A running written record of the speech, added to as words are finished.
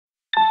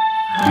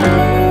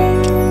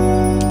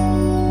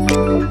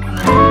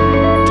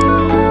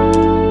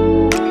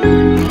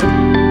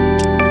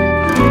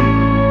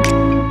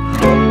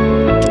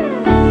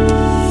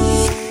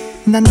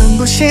난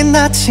눈부신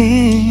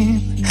아침,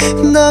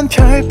 넌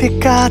별빛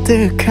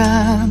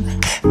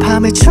가득한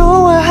밤을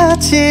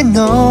좋아하지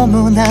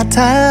너무나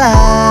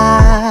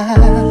달라.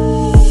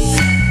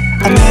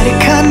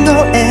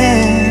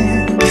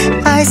 아메리카노에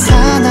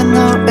아이스한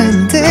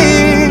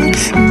어른들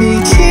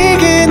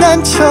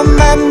미지근한 첫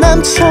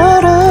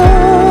만남처럼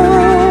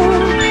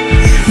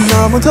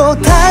너무도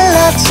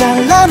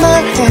달랐잖아.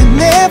 말해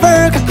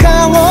never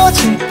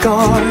가까워질걸.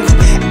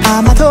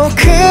 아마도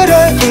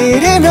그럴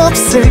일은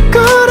없을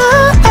거라.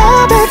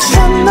 I bet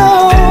you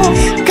know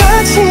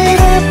가치를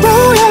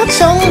보여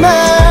정말.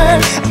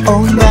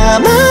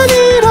 나만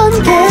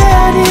이런 게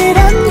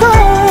아니란 걸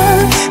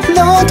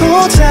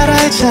너도 잘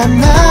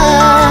알잖아.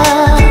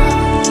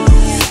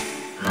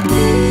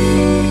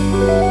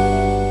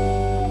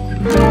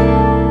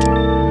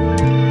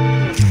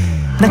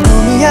 난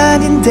꿈이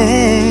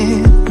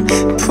아닌데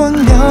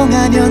분명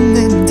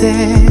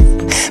아니었는데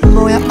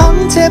뭐야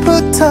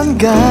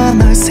언제부턴가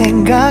널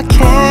생각해.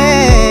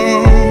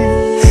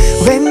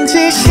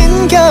 왠지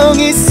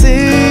신경이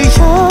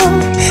쓰여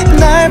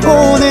날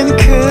보는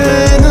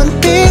그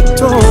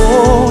눈빛도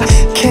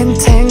Can't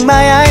take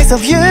my eyes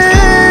off you.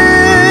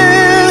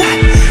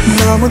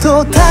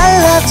 너무도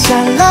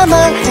달랐잖아.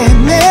 말해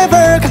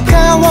never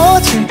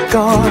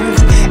가까워질걸.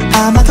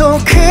 아마도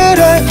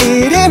그럴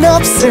일은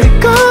없을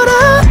거라.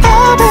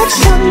 I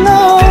bet you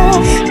know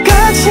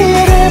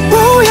가치를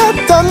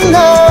보였던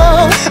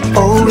너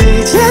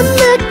이젠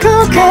내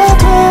거가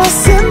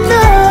되었으면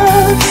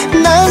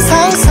난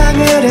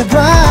상상을 해봐.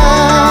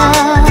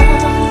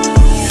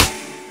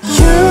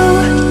 You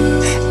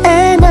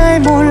and I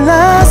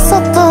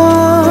몰랐었던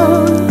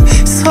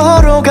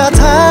서로가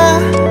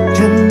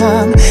다른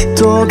맘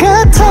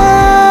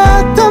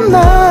똑같았던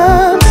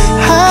맘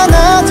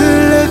하나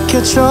둘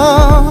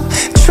느껴져.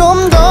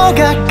 좀 더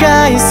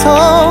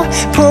가까이서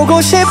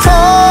보고 싶어.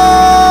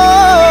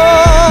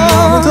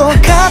 너무도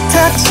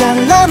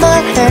같았잖아.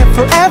 말해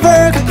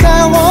forever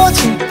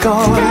가까워질걸.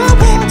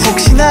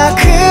 혹시나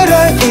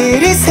그럴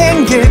일이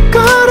생길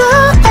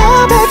거라.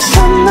 I bet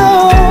you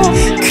know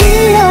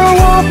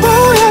귀여워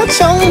보여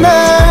정말.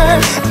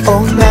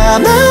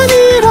 나만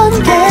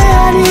이런 게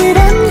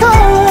아니란 걸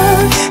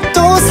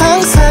또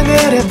상상을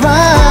해봐.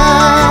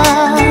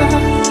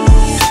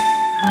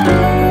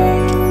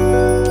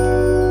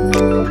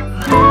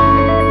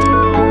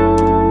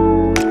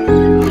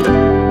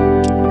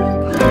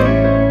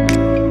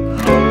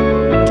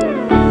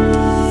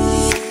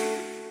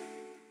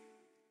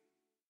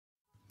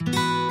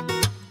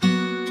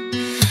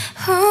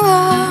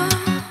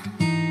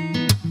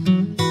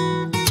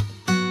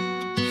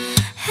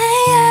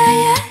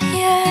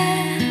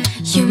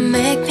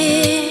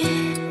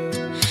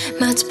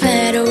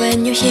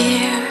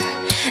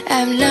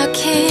 I'm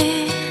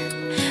lucky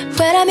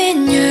when I'm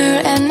in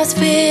your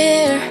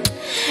atmosphere.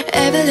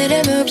 Every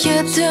little move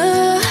you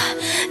do,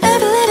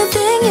 every little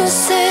thing you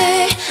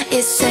say,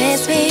 it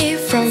saves me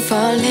from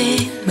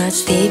falling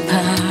much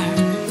deeper.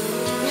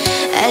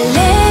 I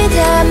lay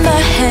down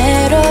my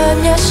head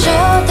on your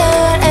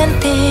shoulder and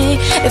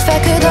think if I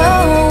could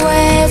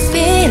always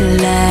be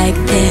like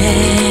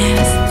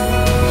this.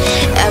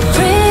 I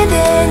breathe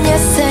in your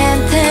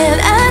scent and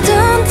I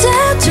don't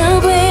dare to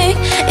blink.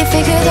 If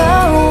we could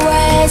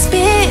always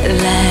be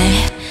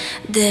like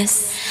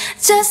this.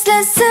 Just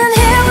listen,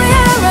 here we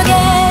are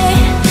again.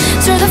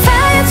 Through the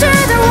fire,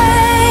 through the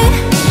rain.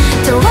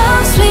 The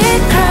walls we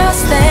cross,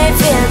 they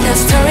feel the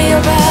story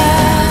of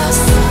us.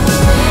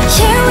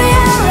 Here we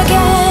are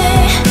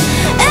again,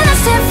 and I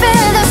still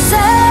feel the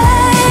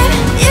same.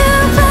 You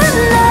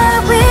and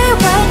I, we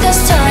write the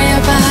story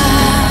of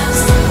us.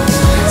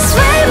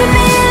 Sway with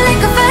me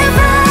like a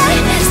firefly.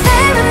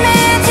 Stay with me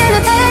till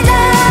the day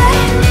die.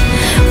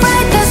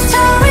 Write the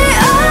story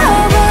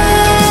of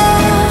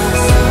us.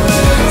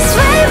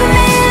 Sway with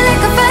me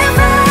like a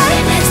firefly.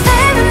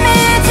 Stay with me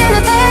till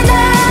the day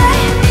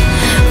die.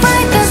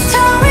 Write the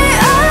story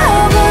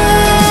of us.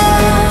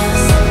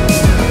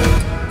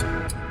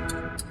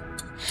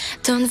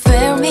 Don't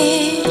fear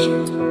me,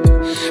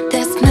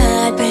 that's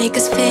my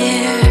biggest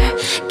fear.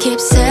 Keep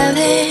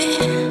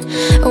sailing,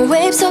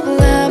 waves of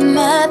love,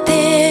 my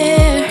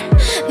dear.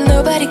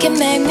 Nobody can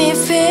make me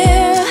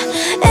feel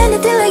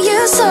anything like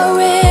you, so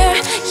rare.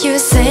 You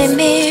save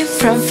me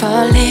from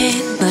falling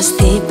much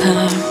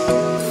deeper.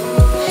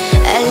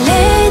 I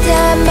lay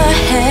down my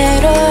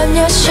head on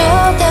your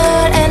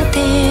shoulder and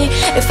think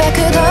if I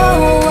could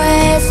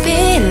always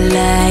be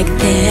like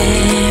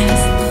this.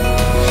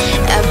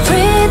 I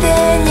breathe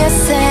in your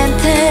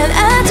scent and I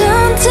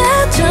don't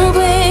dare to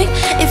blink.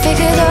 If we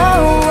could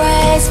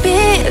always be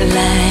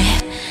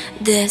like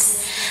this.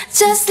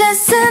 Just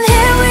listen,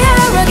 here we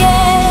are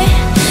again.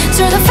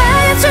 Through the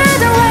fire, through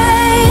the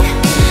rain.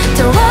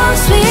 The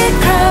walls we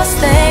cross,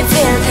 they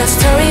feel the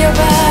story of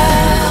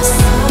us.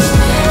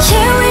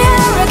 Here we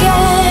are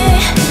again,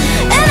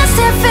 and I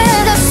still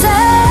feel the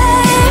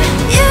same.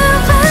 You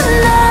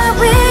and I,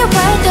 we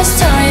write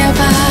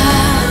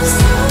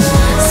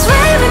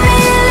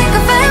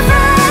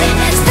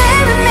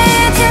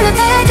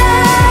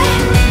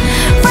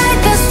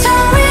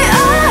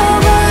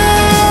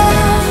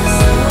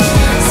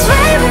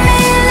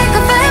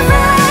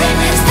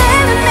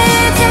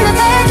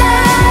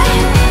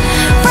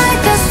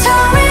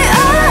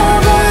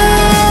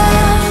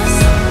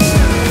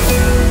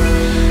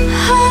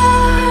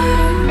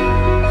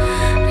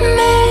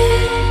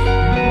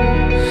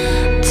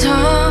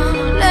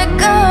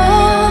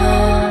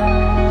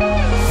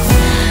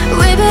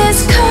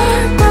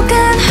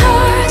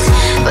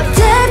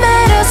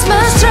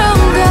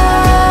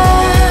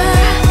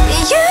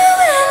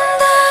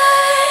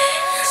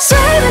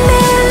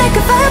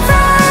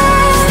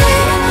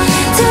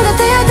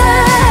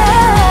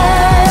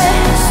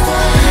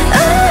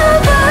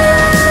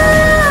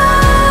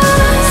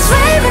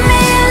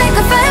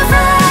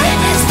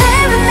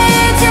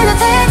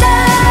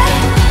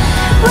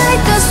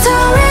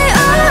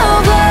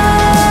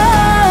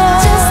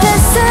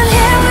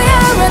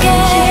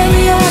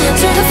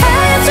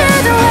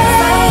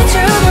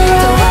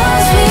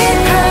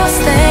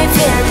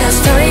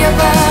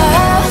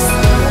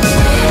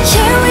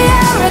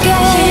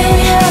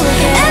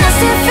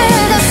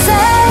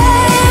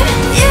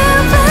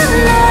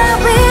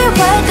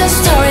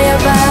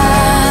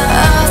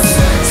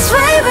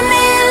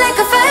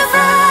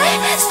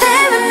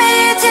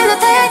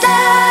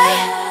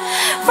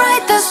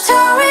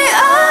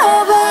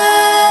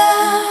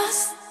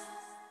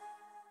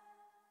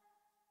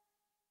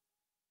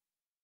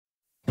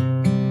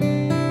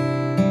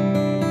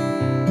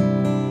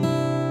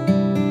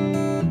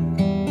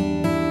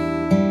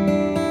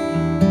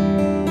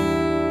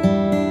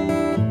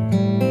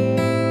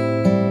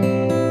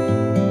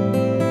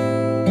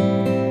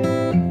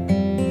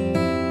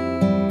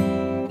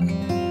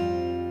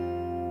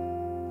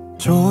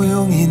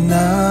조용히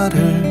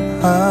나를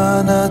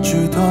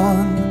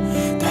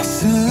안아주던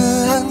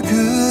따스한 그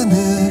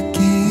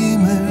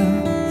느낌을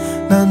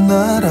난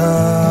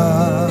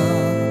알아.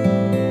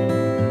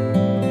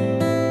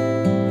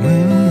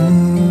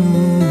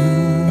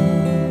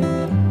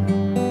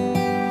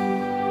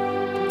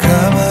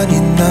 가만히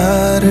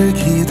나를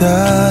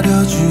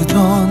기다려주던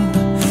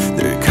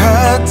늘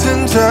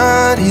같은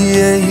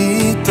자리에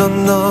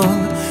있던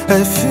넌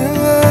I feel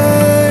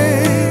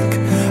like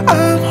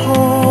I'm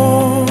home.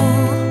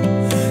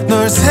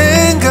 널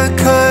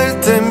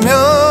생각할 때면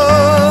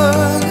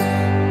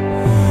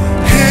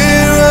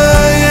Here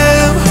I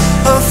am,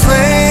 a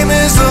flame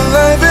is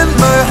alive in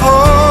my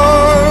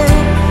heart.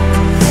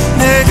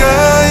 내가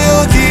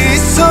여기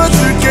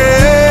있어줄게.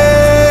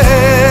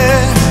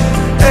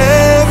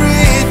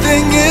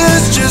 Everything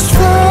is just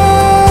right.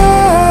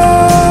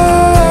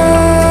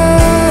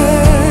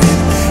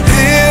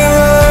 Here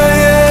I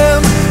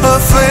am, a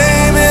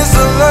flame is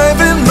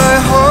alive in my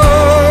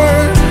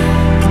heart.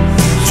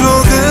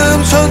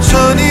 조금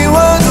천천히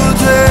와도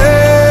돼.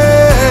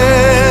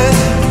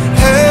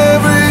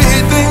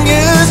 Everything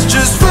is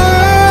just right.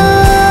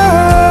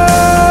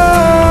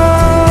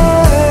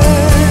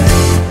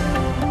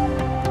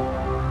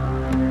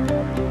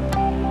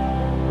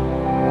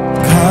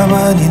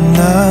 가만히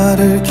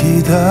나를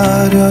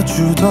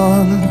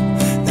기다려주던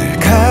늘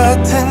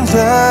같은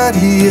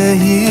자리에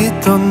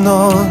있던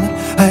넌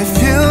I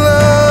feel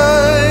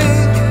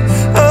like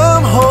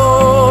I'm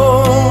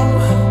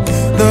home.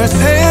 널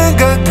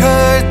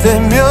생각할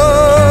때면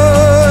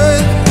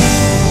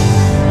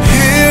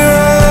Here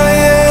I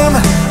am,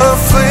 a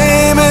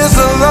flame is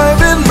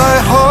alive in my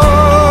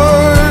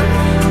heart.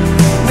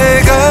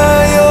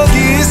 내가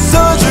여기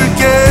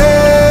있어줄게.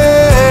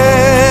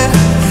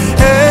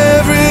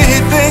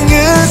 Everything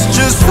is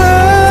just right.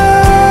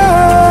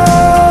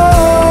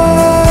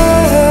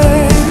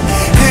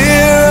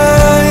 Here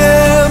I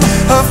am,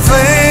 a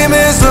flame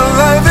is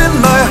alive in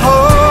my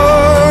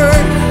heart.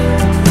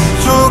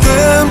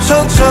 조금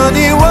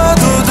천천히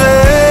와도 돼.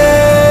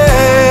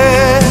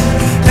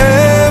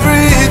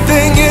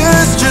 Everything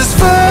is just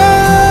fine.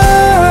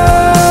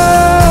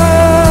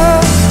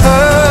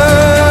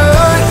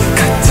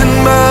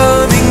 같은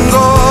마음인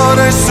걸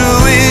알 수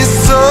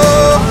있어.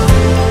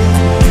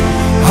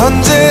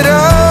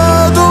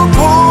 언제라도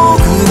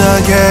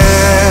포근하게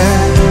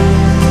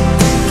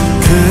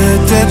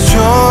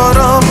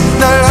그때처럼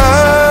날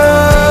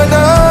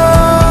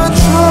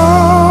안아줘.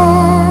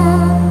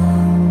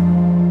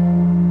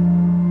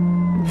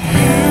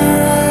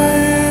 Here I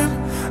am,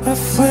 a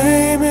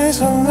flame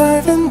is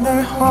alive in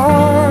my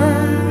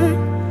heart.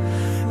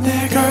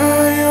 내가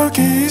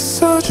여기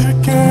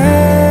있어줄게.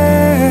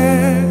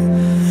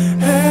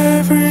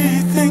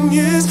 Everything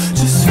is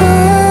just fine.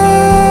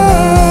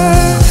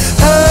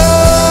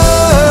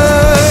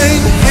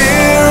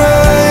 Here I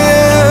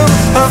am,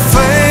 a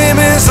flame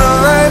is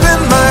alive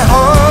in my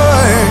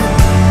heart.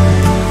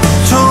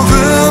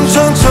 조금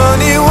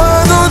천천히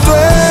와도 돼.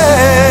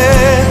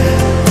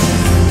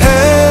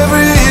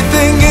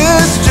 Everything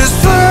is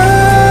just right.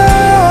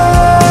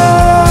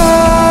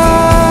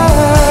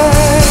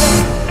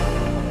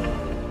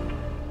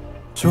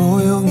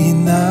 조용히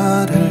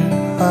나를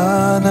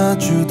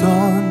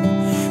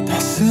안아주던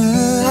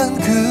따스한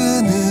그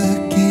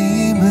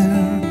느낌을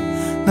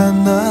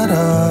난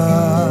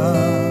알아.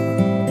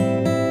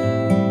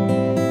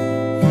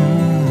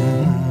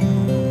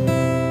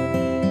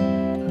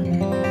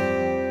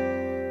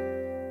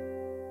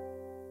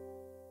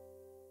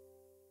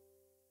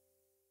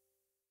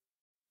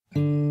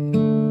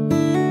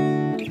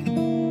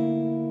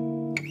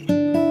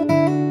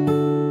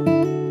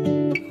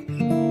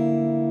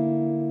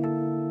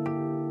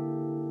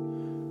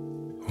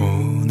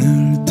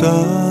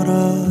 오늘따라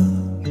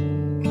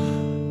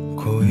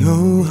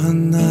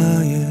고요한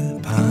나의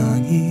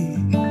방이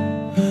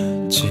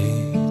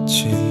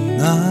지친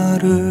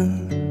나를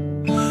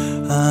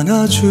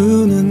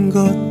안아주는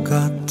것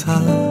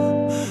같아.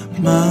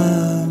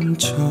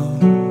 마음처럼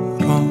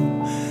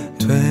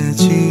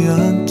되지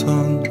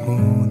않던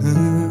오늘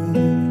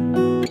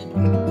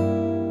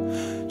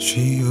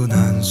쉬운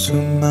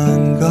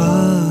한숨만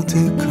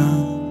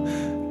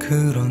가득한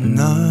그런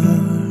날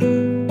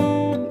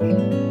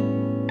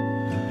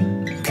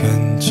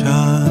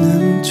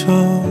괜찮은 척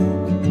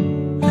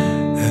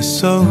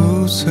애써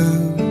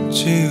웃음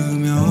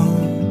지으며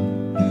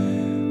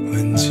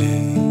왠지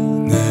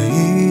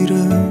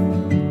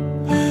내일은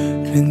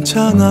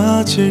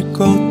괜찮아질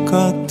것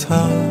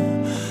같아.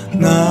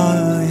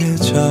 나의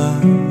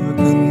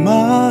작은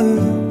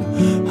마음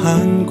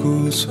한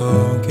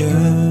구석에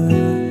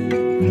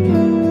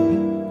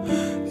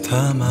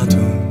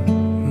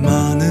담아둔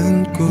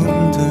많은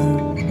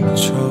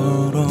꿈들처럼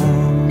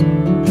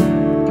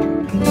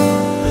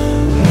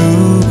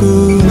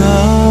누구나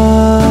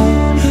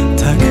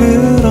다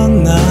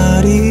그런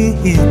날이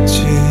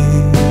있지.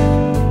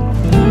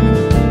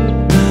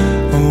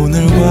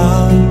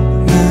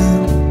 오늘과는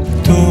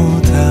또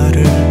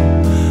다른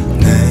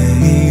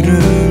내일을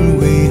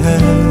위해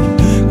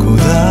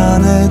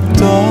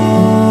고단했던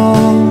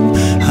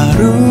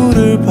하루를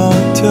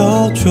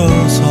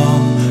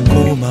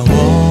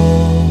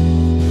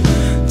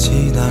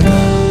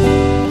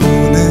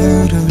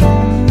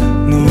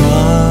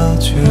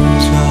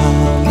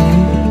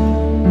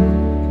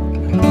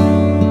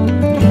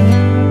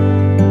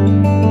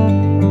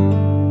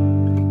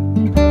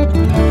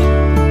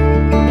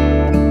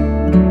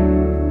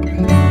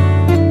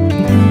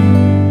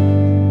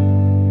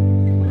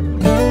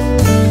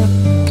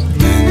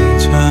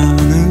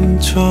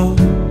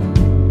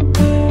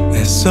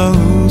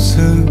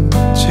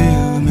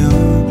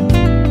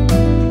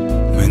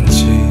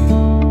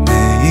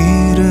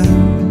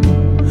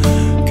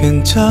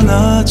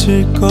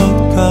괜찮아질 것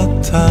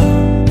같아.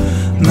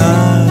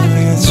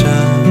 나의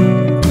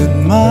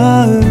작은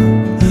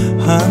마음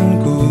한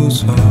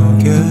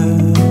구석에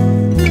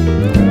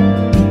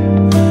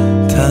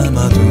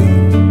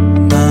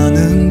담아둔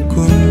많은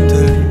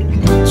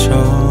꿈들처럼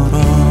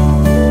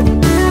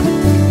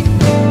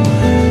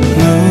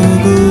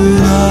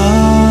누구나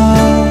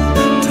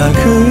다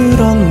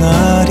그런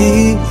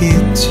날이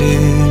있지.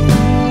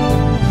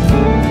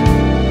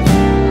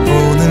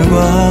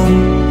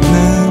 오늘과는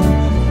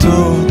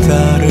또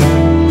다른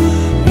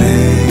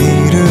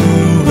내일을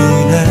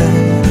위해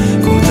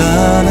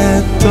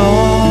고단했던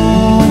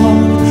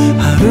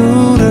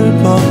하루를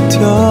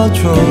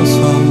버텨줘서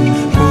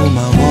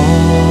고마워.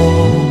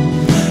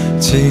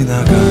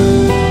 지나간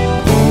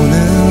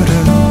오늘은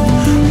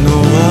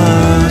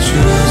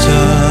놓아주자.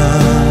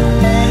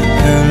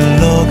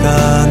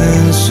 흘러가는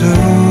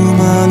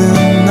수많은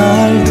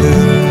날들,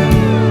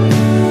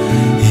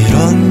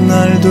 이런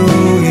날도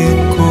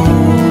있고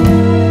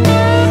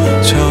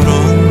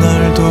저런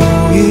날도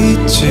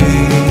있지.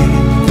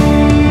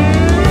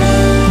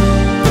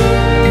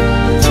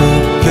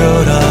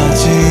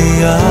 특별하지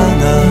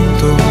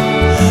않아도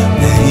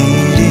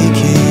내일이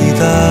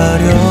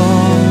기다려지는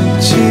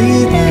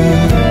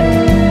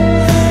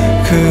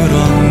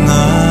그런 날.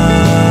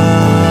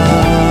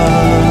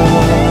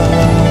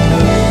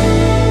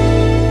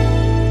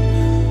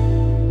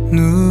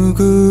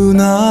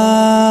 누구나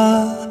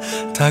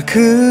다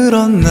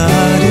그런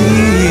날이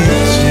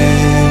있지.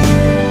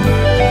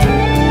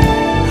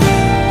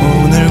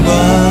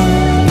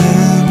 오늘과는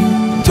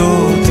또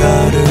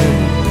다른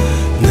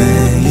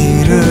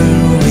내일을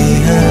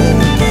위해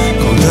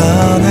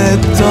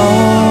고단했던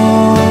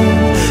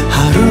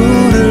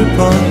하루를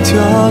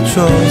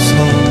버텨줘서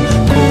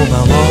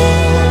고마워.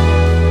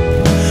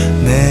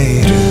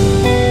 내일은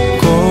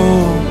꼭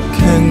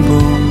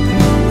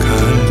행복할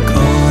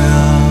거야.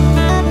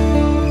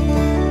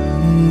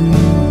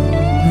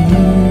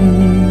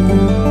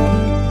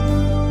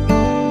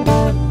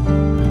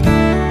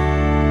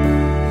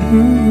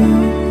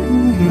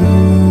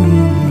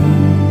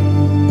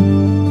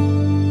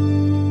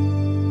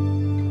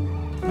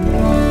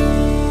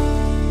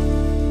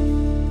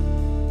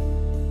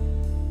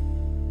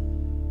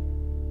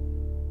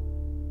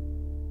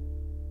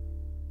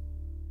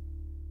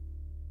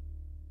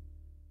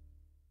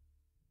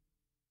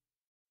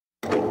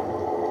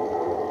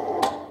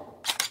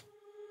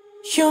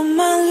 You're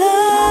my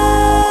love.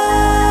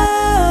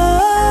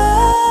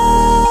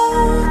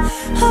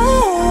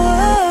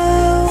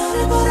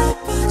 나를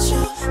바라봐줘.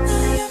 나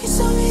여기서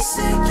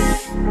있을게.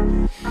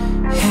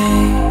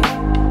 Hey,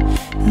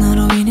 너로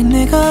인해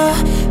내가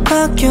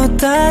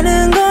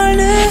바뀌었다는 걸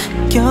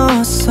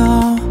느꼈어.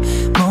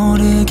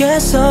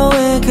 모르겠어 왜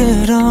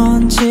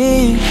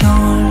그런지.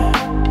 널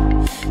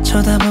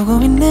쳐다보고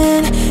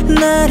있는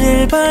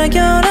나를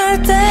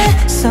발견할 때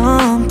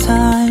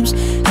Sometimes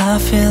I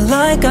feel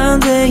like I'm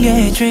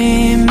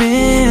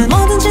daydreaming.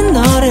 뭐든지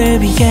너를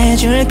위해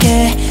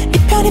줄게.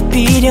 네 편이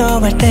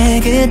필요할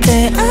때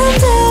그때 I'm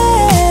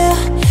there,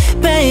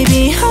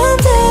 baby I'm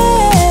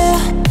there.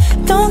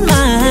 Don't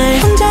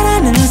mind.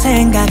 혼자라는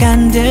생각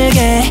안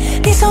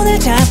들게. 네 손을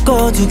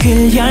잡고 두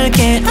귀를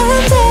열게.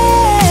 I'm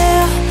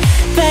there,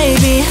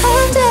 baby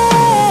I'm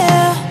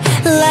there.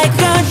 Like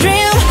a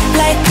dream,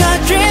 like a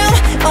dream.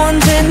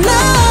 언제나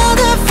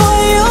there for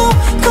you.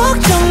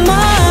 걱정 마.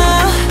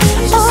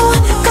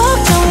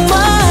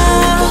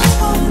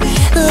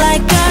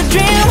 Like a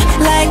dream,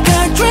 like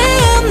a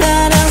dream.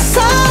 난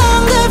항상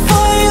there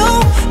for you.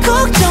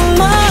 걱정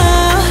마,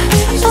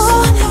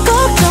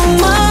 걱정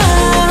마.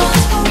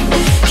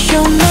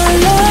 You're my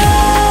love.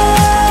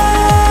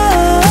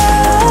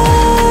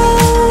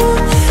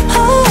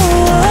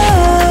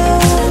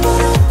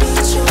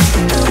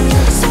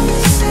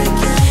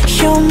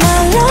 You're my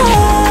love.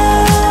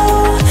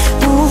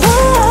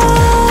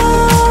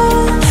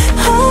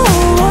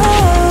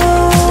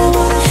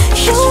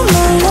 You're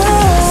my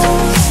love.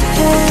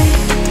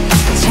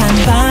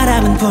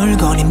 찬바람은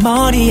불고 네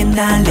머리에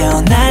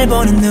날려. 날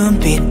보는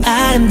눈빛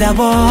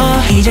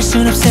아름다워. 잊을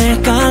순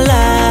없을 걸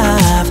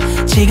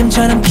love.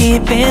 지금처럼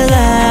keep it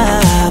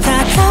love.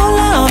 다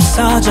타올라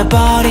없어져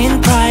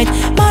버린 pride.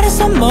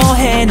 말해서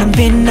뭐해 넌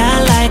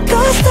빛나 like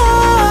a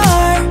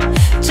star.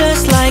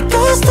 Just like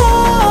a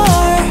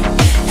star.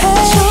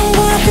 Hey. 처음과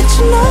끝이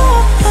너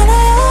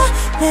하나야.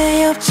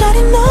 내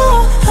옆자리 너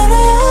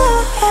하나야.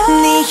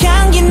 네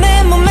향기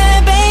내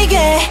몸에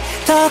배게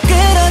더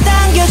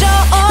끌어당겨줘.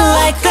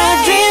 Like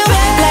a dream,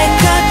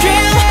 like a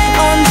dream.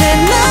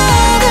 언제나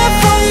there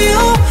for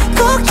you.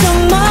 걱정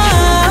마,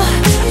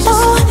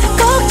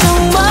 걱정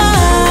마.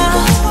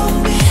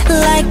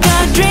 Like a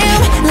dream,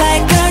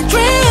 like a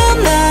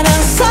dream. 난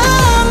항상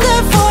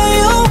there for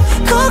you.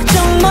 걱정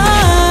마,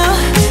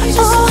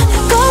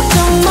 걱정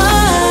마.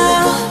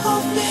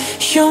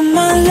 You're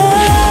my love.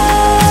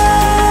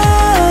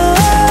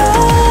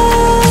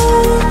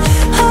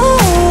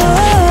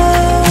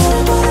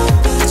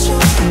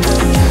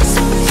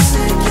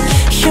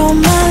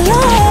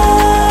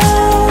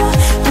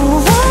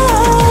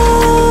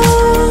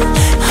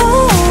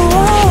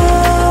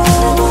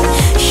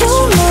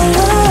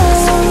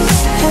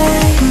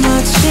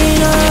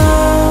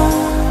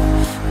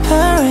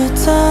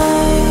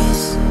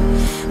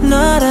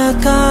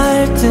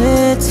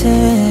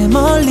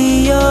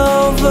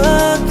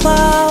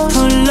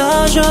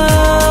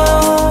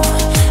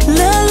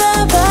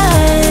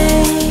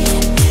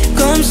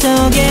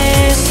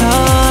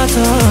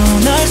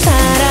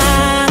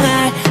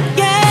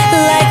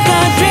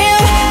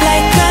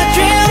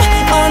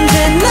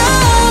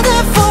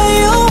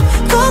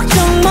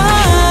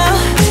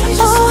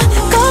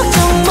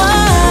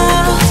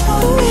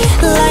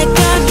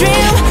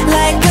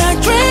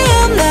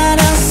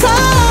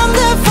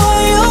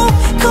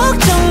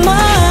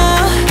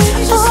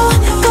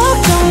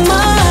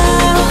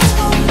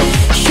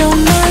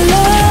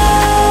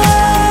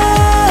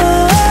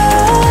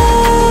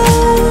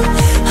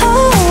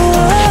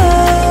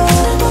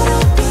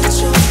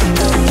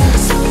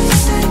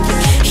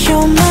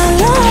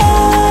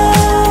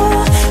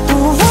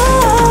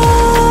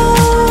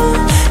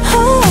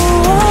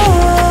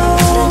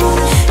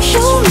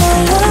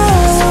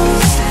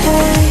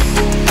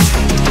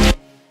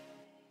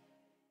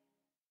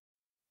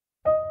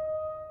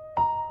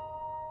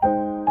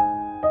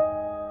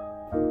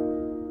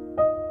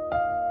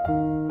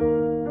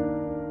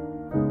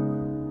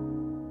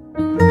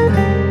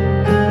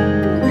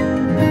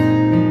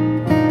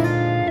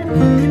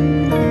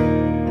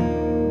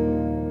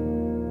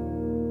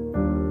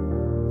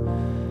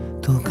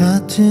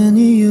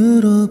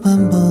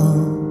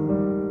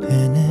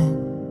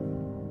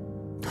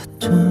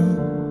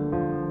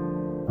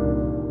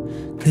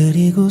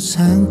 그리고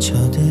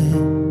상처들.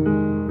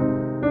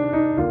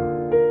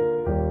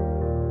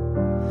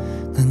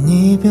 난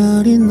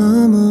이별이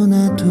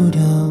너무나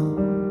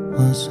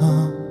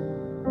두려워서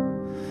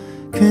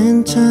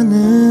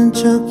괜찮은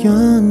척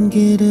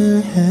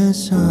연기를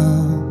했어.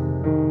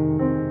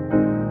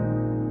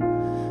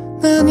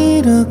 난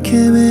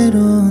이렇게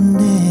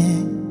외로운데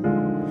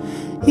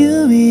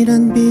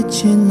유일한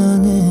빛이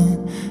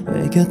너는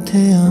왜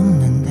곁에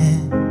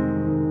없는데,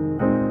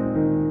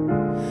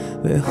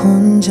 왜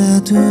혼자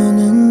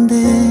두는데,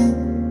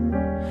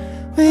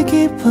 왜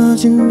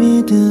깊어진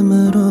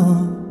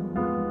믿음으로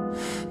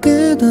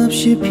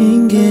끝없이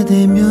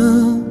핑계대며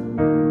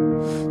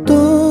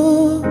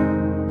또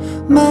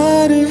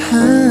말을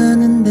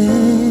하는데,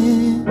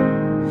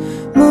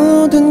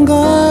 모든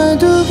걸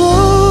두고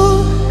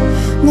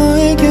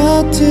너의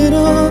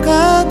곁으로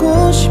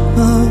가고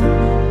싶어.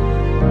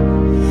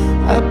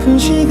 아픈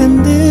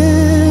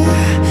시간들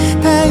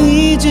다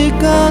잊을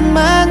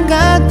것만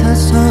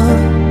같아서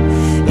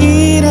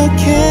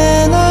이렇게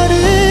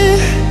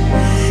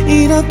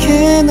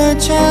널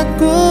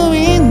찾고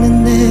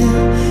있는데,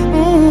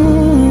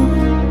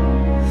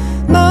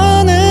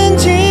 너는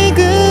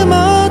지금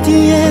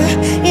어디에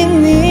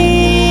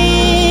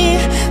있니?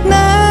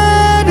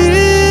 나를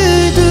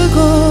두고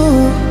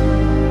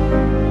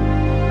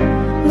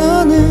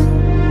너는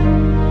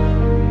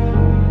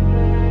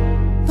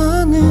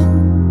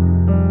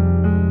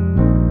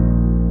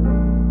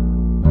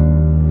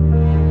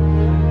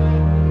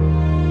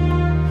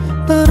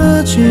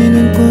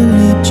떨어지는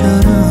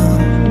꽃잎처럼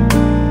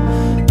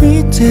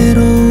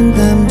위태로운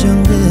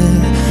감정들,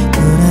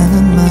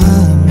 불안한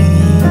마음이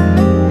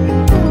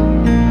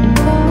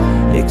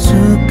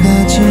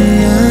익숙하지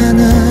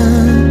않아.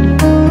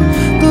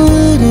 또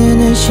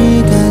흐르는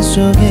시간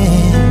속에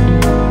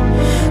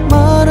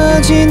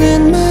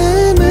멀어지는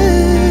마음을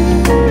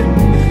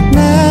난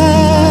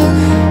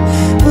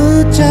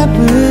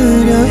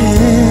붙잡으려 해.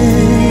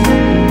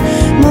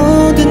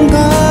 모든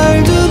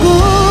걸 두고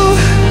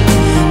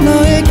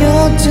너의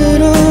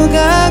곁으로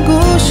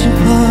가고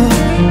싶어.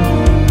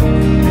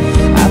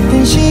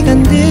 아픈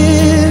시간들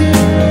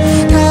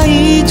다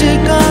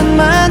잊을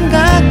것만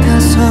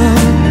같아서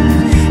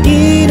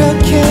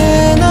이렇게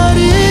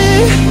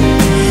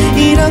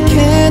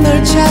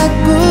널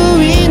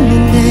찾고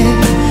있는데,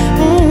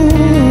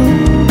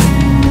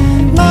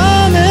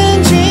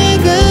 너는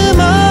지금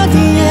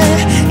어디에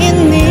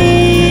있니?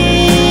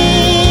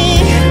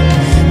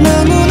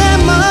 너무나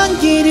먼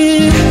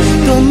길을,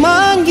 또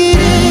먼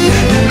길을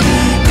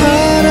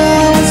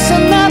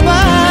걸어왔었나봐.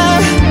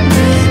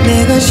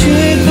 내가 쉴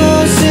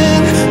곳은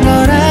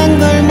너란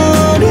걸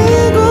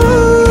모르고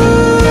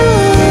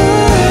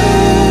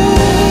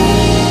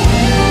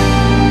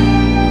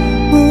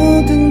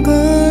모든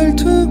걸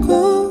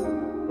두고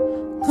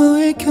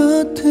너의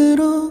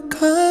곁으로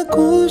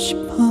가고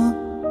싶어.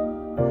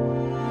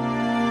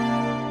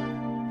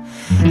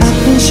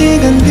 아픈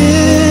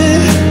시간들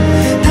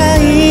다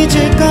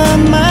잊을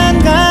것만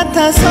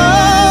같아서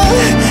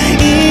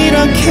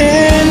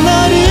이렇게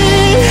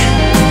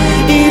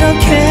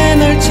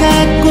널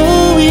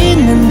찾고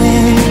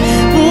있는데,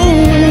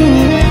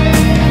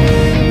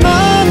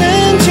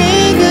 너는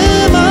지금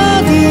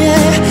어디에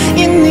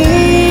있니?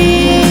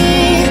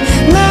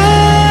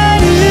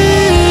 나를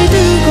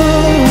두고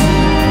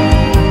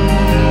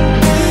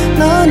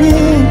너는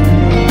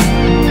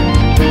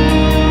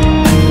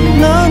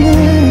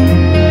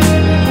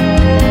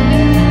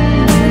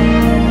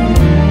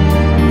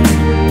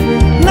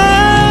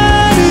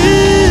나를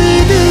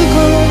두고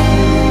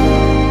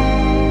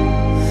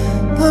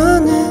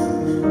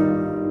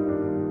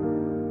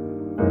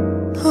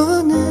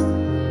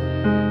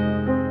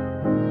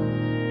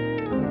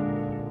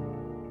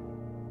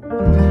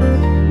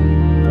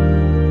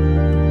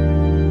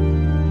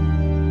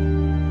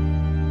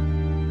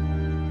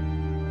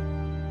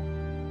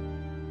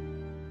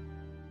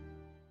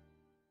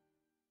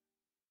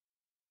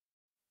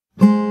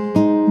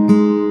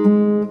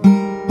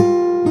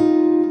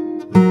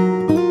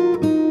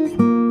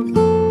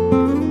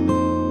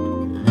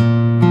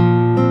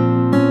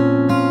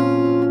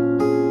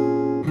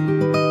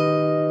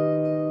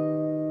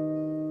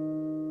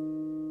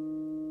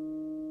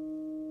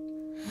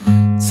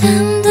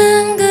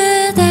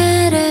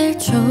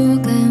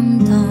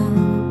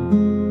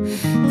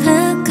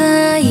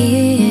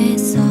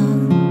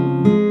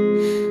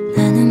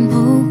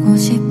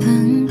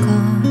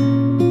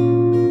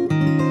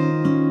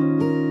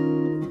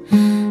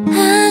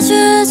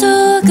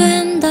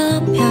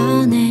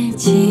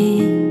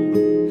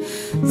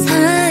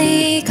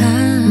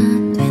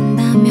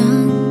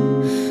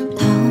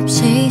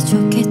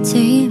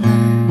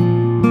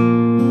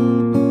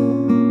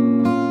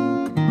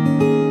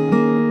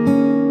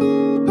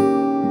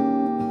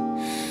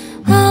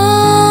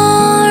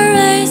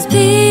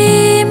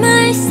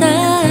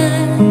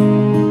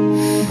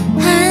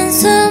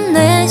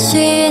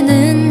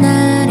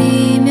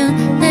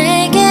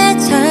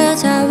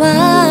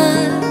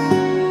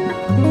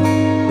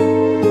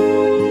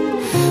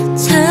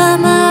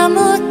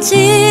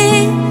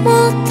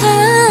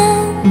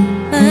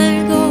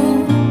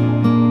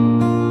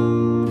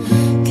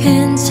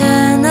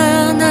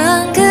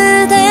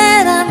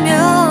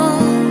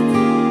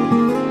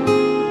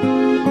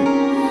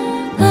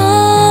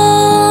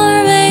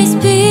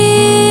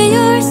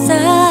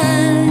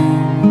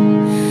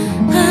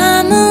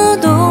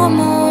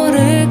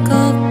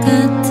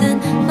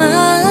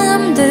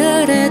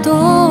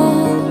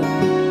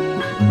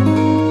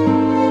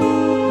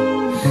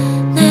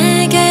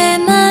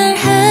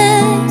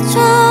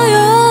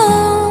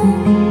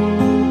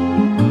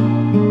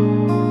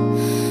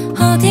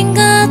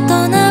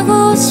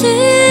떠나고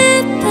싶어